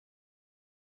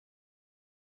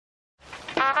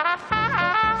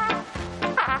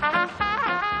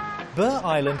Burgh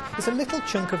Island is a little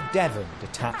chunk of Devon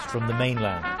detached from the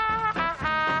mainland.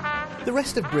 The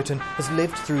rest of Britain has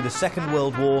lived through the Second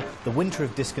World War, the Winter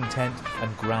of Discontent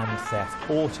and Grand Theft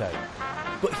Auto.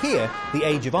 But here, the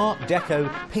age of Art Deco,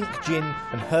 Pink Gin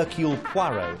and Hercule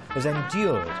Poirot has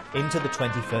endured into the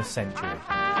 21st century.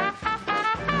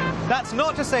 That's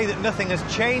not to say that nothing has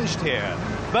changed here.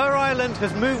 Burgh Island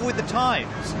has moved with the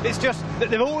times. It's just that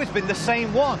they've always been the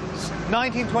same ones,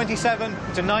 1927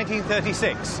 to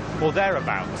 1936, or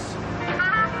thereabouts.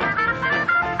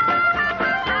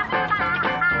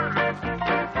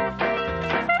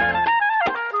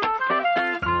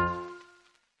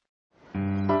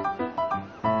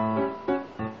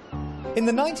 In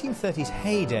the 1930s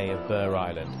heyday of Burgh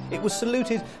Island, it was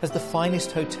saluted as the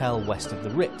finest hotel west of the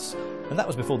Ritz, and that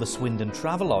was before the Swindon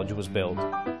Travelodge was built.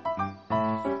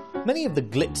 Many of the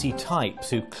glitzy types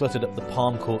who cluttered up the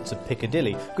palm courts of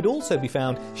Piccadilly could also be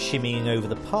found shimmying over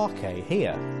the parquet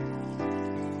here.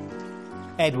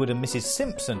 Edward and Mrs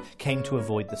Simpson came to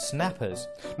avoid the snappers.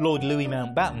 Lord Louis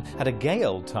Mountbatten had a gay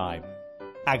old time.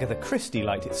 Agatha Christie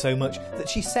liked it so much that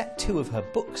she set 2 of her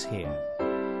books here.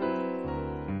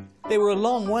 They were a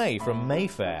long way from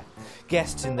Mayfair.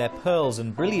 Guests in their pearls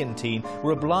and brilliantine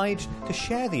were obliged to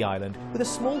share the island with a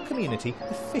small community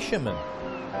of fishermen.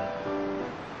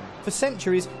 For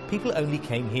centuries, people only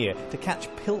came here to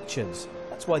catch pilchards.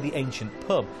 That's why the ancient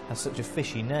pub has such a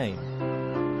fishy name.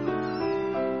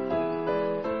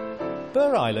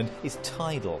 Burgh Island is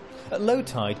tidal. At low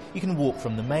tide, you can walk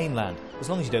from the mainland, as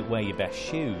long as you don't wear your best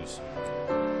shoes.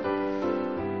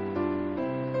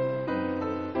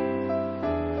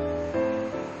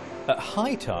 At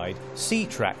high tide, sea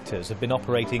tractors have been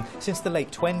operating since the late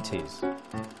 20s.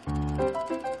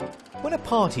 When a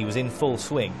party was in full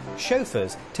swing,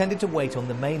 chauffeurs tended to wait on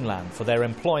the mainland for their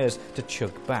employers to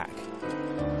chug back.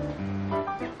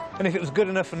 And if it was good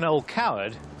enough for Noel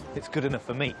Coward, it's good enough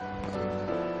for me.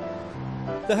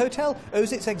 The hotel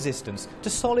owes its existence to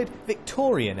solid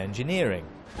Victorian engineering.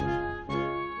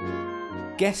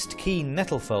 Guest Key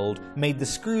Nettlefold made the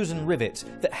screws and rivets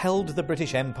that held the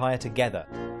British Empire together.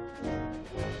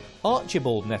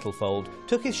 Archibald Nettlefold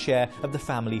took his share of the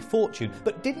family fortune,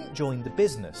 but didn't join the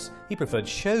business. He preferred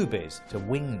showbiz to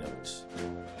wingnuts.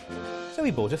 So he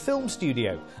bought a film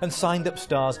studio and signed up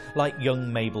stars like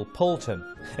young Mabel Poulton.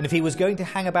 And if he was going to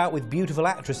hang about with beautiful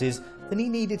actresses, then he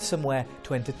needed somewhere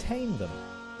to entertain them.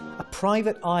 A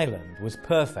private island was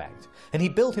perfect, and he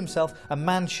built himself a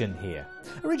mansion here.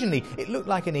 Originally, it looked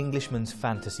like an Englishman's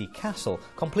fantasy castle,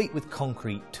 complete with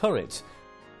concrete turrets.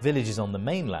 Villages on the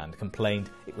mainland complained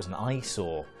it was an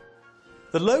eyesore.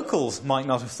 The locals might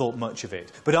not have thought much of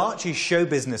it, but Archie's show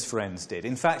business friends did.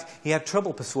 In fact, he had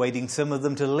trouble persuading some of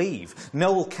them to leave.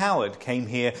 Noel Coward came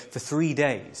here for 3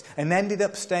 days and ended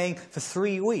up staying for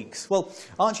 3 weeks. Well,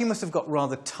 Archie must have got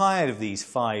rather tired of these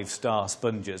 5-star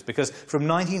spongers, because from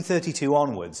 1932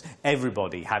 onwards,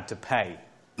 everybody had to pay.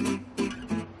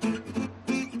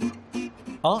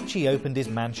 Archie opened his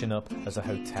mansion up as a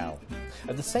hotel.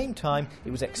 At the same time,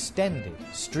 it was extended,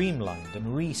 streamlined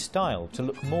and restyled to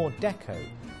look more deco,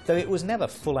 though it was never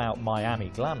full-out Miami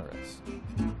glamorous.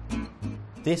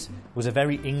 This was a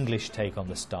very English take on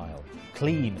the style.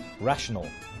 Clean, rational,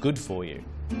 good for you.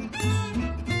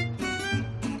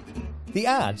 The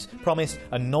ads promised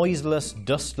a noiseless,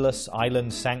 dustless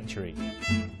island sanctuary.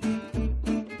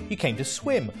 You came to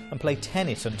swim and play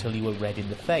tennis until you were red in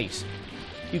the face.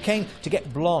 You came to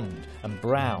get blonde and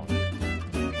brown.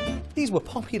 These were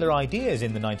popular ideas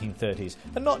in the 1930s,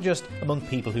 and not just among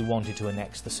people who wanted to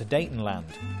annex the Sudetenland.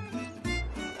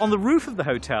 On the roof of the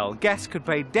hotel, guests could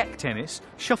play deck tennis,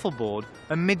 shuffleboard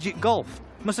and midget golf.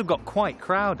 Must have got quite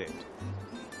crowded.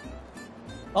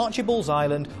 Archibald's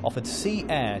Island offered sea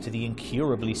air to the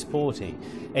incurably sporty.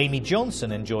 Amy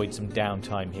Johnson enjoyed some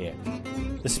downtime here.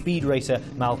 The speed racer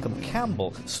Malcolm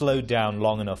Campbell slowed down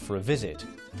long enough for a visit.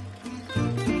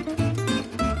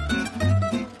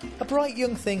 A bright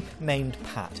young thing named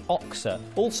Pat Oxer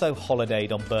also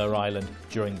holidayed on Burgh Island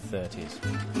during the 30s.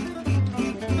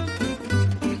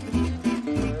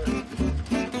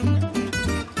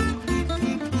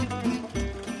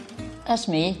 That's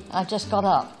me. I just got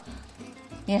up.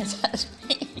 Yes, that's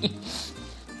me.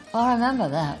 I remember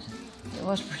that. It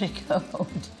was pretty cold.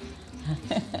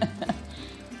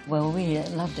 Well, we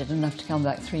loved it enough to come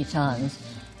back 3 times,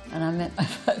 and I met my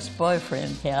first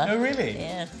boyfriend here. Oh, really?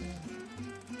 Yes.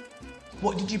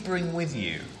 What did you bring with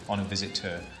you on a visit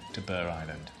to Burgh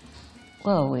Island?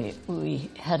 Well,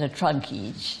 we had a trunk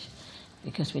each,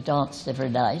 because we danced every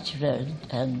night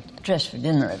and dressed for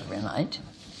dinner every night.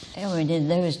 I mean, in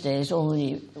those days, all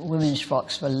the women's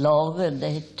frocks were long and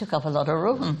they took up a lot of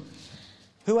room.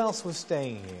 Who else was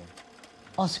staying here?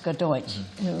 Oscar Deutsch,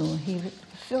 who he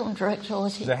film director,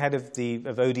 was he? The head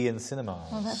of Odeon Cinemas.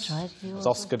 Oh, that's right. It's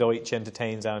Oscar Deutsch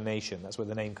Entertains Our Nation. That's where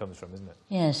the name comes from, isn't it?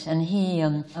 Yes, and he,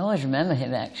 I always remember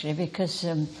him actually because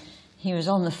he was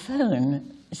on the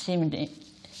phone, it seemed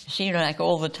like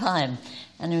all the time.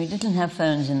 And we didn't have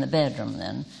phones in the bedroom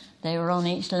then. They were on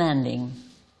each landing.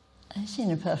 He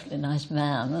seemed a perfectly nice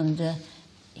man, and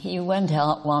he went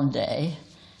out one day.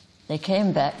 They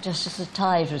came back just as the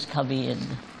tide was coming in.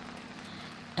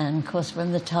 And, of course,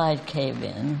 when the tide came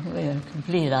in, we were a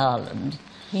complete island.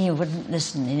 He wouldn't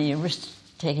listen. He risked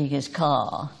taking his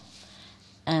car.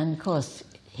 And, of course,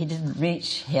 he didn't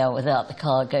reach here without the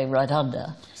car going right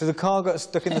under. So the car got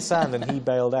stuck in the sand and he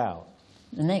bailed out?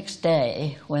 The next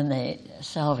day, when they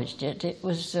salvaged it, it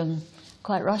was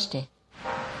quite rusty.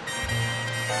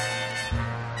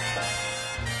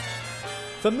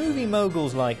 For movie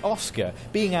moguls like Oscar,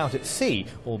 being out at sea,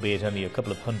 albeit only a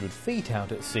couple of 100 feet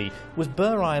out at sea, was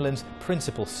Burgh Island's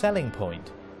principal selling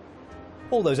point.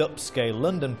 All those upscale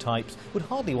London types would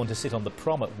hardly want to sit on the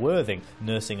prom at Worthing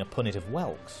nursing a punnet of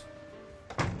whelks.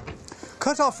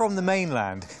 Cut off from the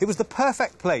mainland, it was the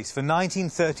perfect place for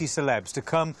 1930 celebs to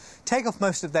come, take off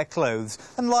most of their clothes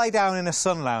and lie down in a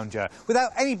sun lounger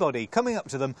without anybody coming up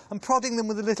to them and prodding them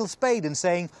with a little spade and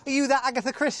saying, "Are you that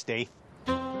Agatha Christie?"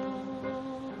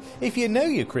 If you know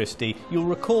your Christie, you'll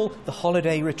recall the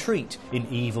holiday retreat in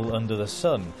Evil Under the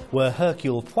Sun, where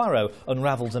Hercule Poirot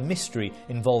unravels a mystery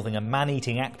involving a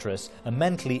man-eating actress, a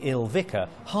mentally ill vicar,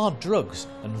 hard drugs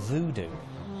and voodoo.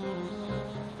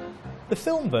 The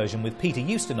film version with Peter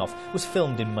Ustinov was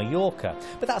filmed in Mallorca,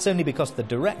 but that's only because the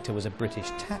director was a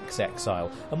British tax exile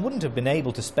and wouldn't have been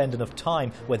able to spend enough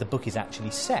time where the book is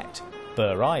actually set,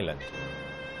 Burgh Island.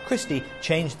 Christie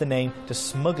changed the name to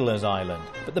Smuggler's Island,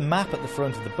 but the map at the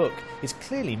front of the book is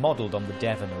clearly modelled on the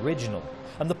Devon original,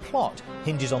 and the plot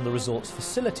hinges on the resort's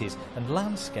facilities and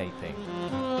landscaping.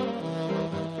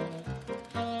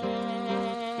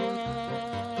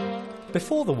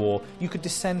 Before the war, you could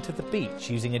descend to the beach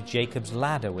using a Jacob's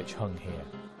ladder which hung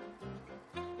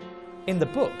here. In the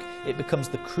book, it becomes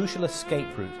the crucial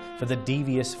escape route for the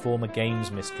devious former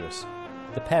games mistress.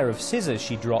 The pair of scissors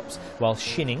she drops while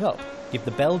shinning up give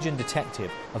the Belgian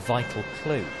detective a vital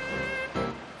clue.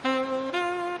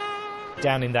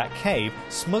 Down in that cave,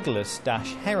 smugglers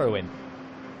stash heroin.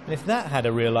 And if that had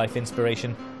a real-life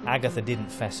inspiration, Agatha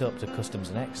didn't fess up to customs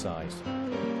and excise.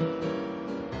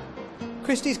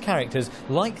 Christie's characters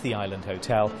like the Island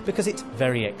Hotel because it's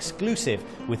very exclusive,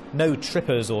 with no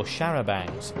trippers or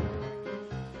charabangs.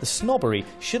 The snobbery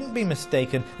shouldn't be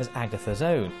mistaken as Agatha's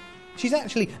own. She's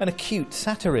actually an acute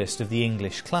satirist of the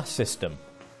English class system.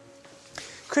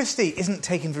 Christie isn't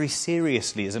taken very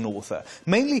seriously as an author,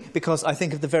 mainly because I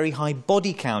think of the very high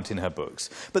body count in her books,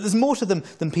 but there's more to them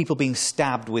than people being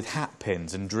stabbed with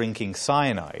hatpins and drinking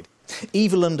cyanide.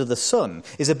 Evil Under the Sun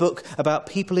is a book about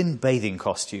people in bathing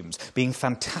costumes being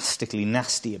fantastically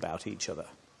nasty about each other.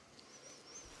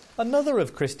 Another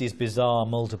of Christie's bizarre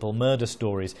multiple murder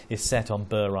stories is set on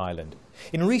Burgh Island.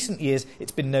 In recent years,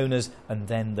 it's been known as And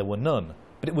Then There Were None,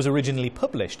 but it was originally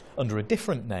published under a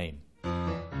different name.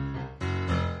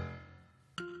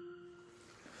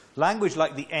 Language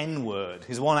like the N-word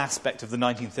is one aspect of the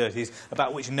 1930s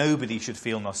about which nobody should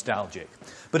feel nostalgic.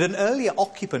 But an earlier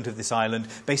occupant of this island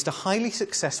based a highly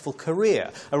successful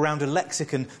career around a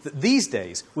lexicon that these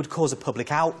days would cause a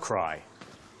public outcry.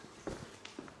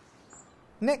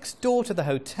 Next door to the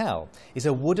hotel is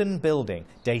a wooden building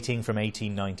dating from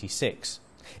 1896.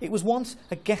 It was once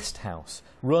a guest house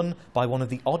run by one of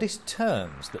the oddest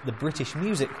terms that the British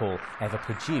Music Hall ever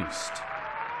produced.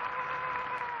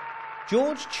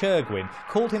 George Churgwin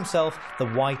called himself the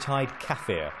White-Eyed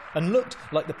Kaffir and looked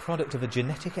like the product of a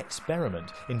genetic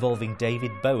experiment involving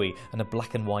David Bowie and a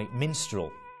black-and-white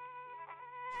minstrel.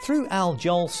 Through Al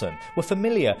Jolson, we're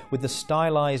familiar with the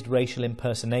stylised racial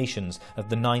impersonations of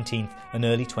the 19th and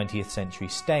early 20th century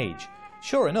stage.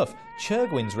 Sure enough,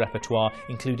 Churgwin's repertoire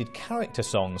included character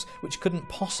songs which couldn't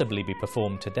possibly be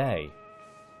performed today.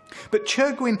 But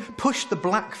Churgwin pushed the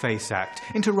blackface act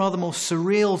into rather more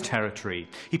surreal territory.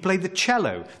 He played the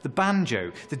cello, the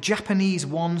banjo, the Japanese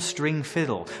one-string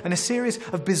fiddle, and a series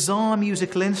of bizarre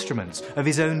musical instruments of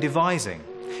his own devising.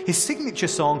 His signature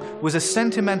song was a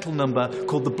sentimental number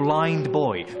called The Blind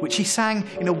Boy, which he sang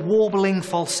in a warbling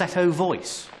falsetto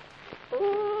voice.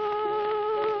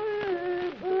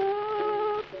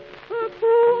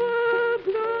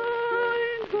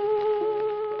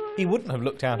 He wouldn't have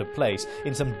looked out of place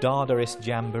in some Dadaist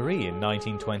jamboree in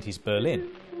 1920s Berlin.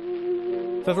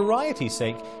 For variety's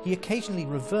sake, he occasionally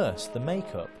reversed the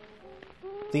makeup.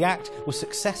 The act was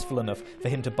successful enough for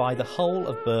him to buy the whole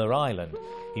of Burgh Island.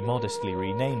 He modestly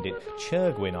renamed it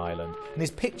Chergwin Island and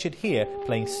is pictured here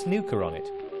playing snooker on it.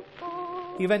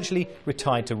 He eventually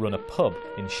retired to run a pub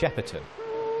in Shepperton.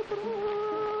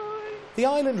 The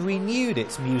island renewed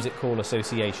its music hall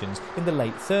associations in the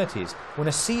late 30s when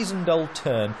a seasoned old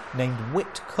tern named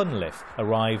Whit Cunliffe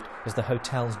arrived as the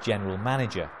hotel's general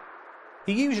manager.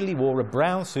 He usually wore a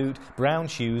brown suit, brown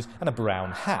shoes and a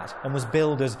brown hat and was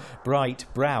billed as bright,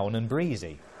 brown and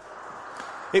breezy.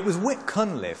 It was Whit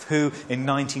Cunliffe who, in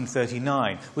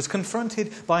 1939, was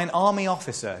confronted by an army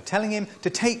officer telling him to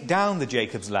take down the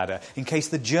Jacob's Ladder in case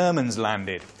the Germans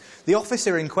landed. The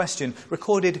officer in question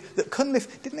recorded that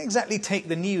Cunliffe didn't exactly take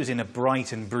the news in a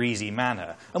bright and breezy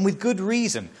manner, and with good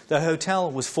reason. The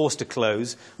hotel was forced to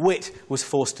close, Whit was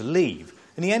forced to leave,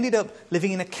 and he ended up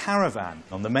living in a caravan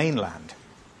on the mainland.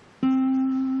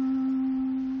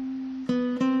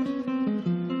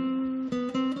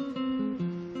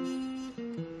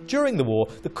 During the war,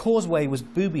 the causeway was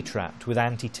booby-trapped with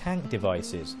anti-tank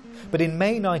devices. But in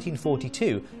May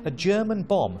 1942, a German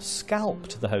bomb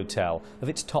scalped the hotel of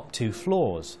its top 2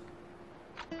 floors.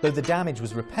 Though the damage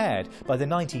was repaired, by the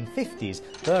 1950s,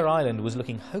 Burgh Island was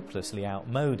looking hopelessly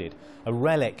outmoded, a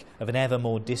relic of an ever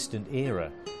more distant era.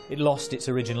 It lost its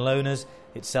original owners,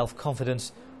 its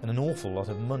self-confidence, and an awful lot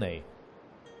of money.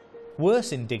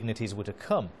 Worse indignities were to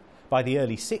come. By the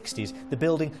early 60s, the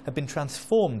building had been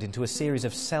transformed into a series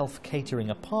of self-catering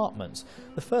apartments,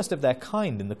 the first of their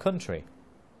kind in the country.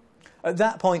 At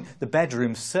that point, the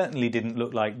bedrooms certainly didn't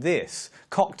look like this.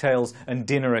 Cocktails and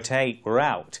dinner at 8 were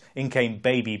out. In came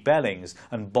baby Bellings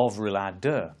and Bovril à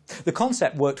deux. The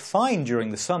concept worked fine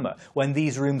during the summer, when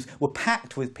these rooms were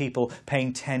packed with people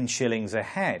paying 10 shillings a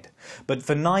head. But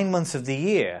for 9 months of the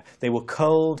year, they were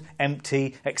cold,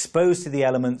 empty, exposed to the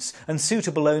elements, and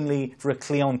suitable only for a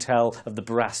clientele of the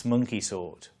brass monkey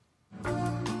sort.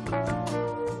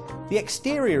 The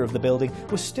exterior of the building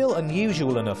was still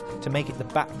unusual enough to make it the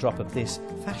backdrop of this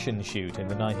fashion shoot in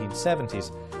the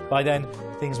 1970s. By then,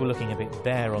 things were looking a bit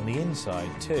bare on the inside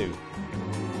too.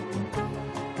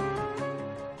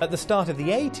 At the start of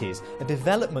the 80s, a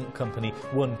development company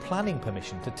won planning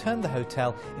permission to turn the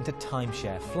hotel into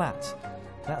timeshare flats.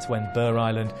 That's when Burgh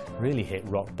Island really hit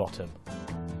rock bottom.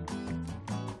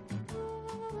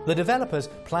 The developers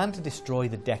planned to destroy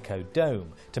the deco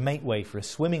dome to make way for a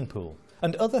swimming pool,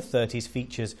 and other 30s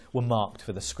features were marked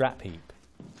for the scrap heap.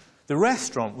 The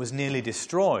restaurant was nearly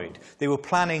destroyed. They were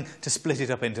planning to split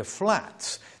it up into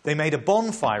flats. They made a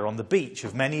bonfire on the beach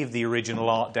of many of the original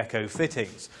Art Deco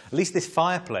fittings. At least this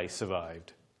fireplace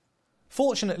survived.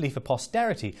 Fortunately for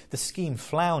posterity, the scheme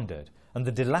floundered, and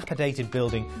the dilapidated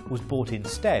building was bought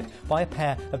instead by a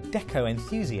pair of deco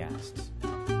enthusiasts.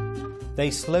 They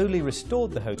slowly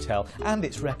restored the hotel and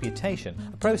its reputation,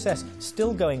 a process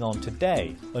still going on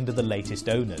today under the latest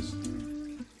owners.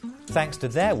 Thanks to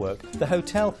their work, the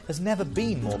hotel has never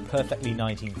been more perfectly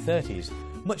 1930s,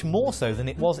 much more so than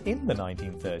it was in the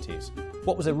 1930s.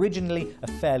 What was originally a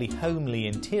fairly homely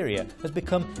interior has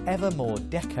become ever more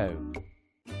deco.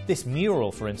 This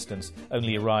mural, for instance,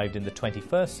 only arrived in the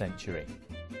 21st century.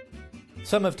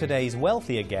 Some of today's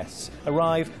wealthier guests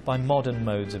arrive by modern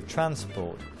modes of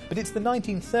transport, but it's the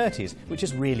 1930s which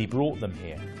has really brought them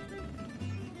here.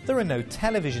 There are no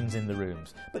televisions in the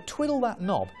rooms, but twiddle that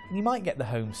knob and you might get the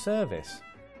home service.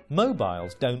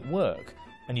 Mobiles don't work,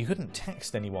 and you couldn't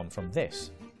text anyone from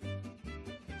this.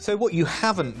 So what you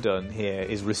haven't done here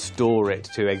is restore it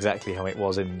to exactly how it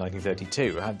was in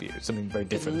 1932, have you? Something very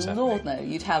different. Lord, no.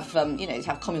 You'd have, you'd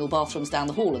have communal bathrooms down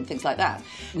the hall and things like that.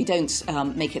 We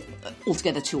don't make it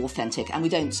altogether too authentic, and we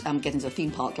don't get into the theme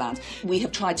park land. We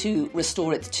have tried to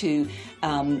restore it to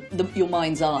your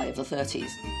mind's eye of the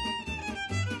 30s.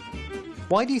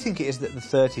 Why do you think it is that the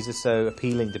 30s are so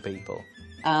appealing to people?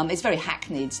 It's very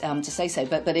hackneyed to say so,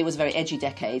 but it was a very edgy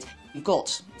decade. You've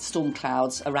got storm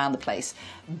clouds around the place,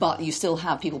 but you still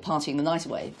have people partying the night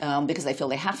away because they feel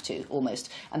they have to, almost,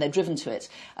 and they're driven to it.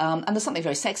 And there's something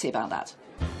very sexy about that.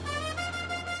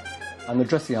 And the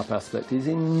dressing up aspect is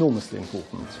enormously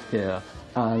important here,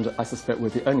 and I suspect we're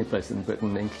the only place in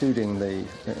Britain, including the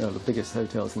biggest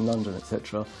hotels in London,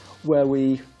 etc., where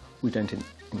we don't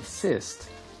insist,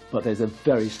 but there's a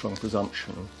very strong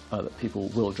presumption that people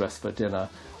will dress for dinner,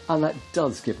 and that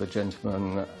does give the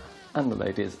gentlemen and the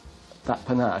ladies that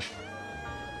panache.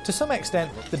 To some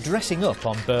extent, the dressing up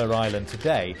on Burgh Island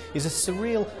today is as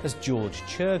surreal as George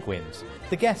Chergwin's.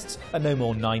 The guests are no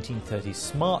more 1930s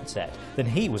smart set than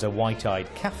he was a white-eyed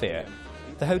Kaffir.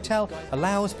 The hotel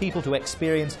allows people to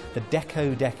experience the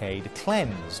deco decade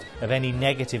cleansed of any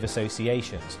negative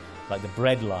associations, like the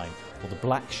bread line or the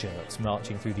black shirts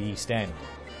marching through the East End.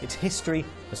 It's history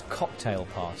as cocktail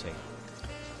party.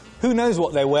 Who knows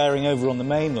what they're wearing over on the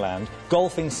mainland?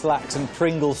 Golfing slacks and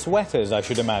Pringle sweaters, I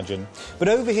should imagine. But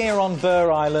over here on Burgh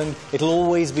Island, it'll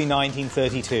always be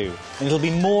 1932. And it'll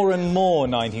be more and more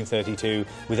 1932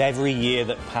 with every year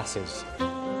that passes.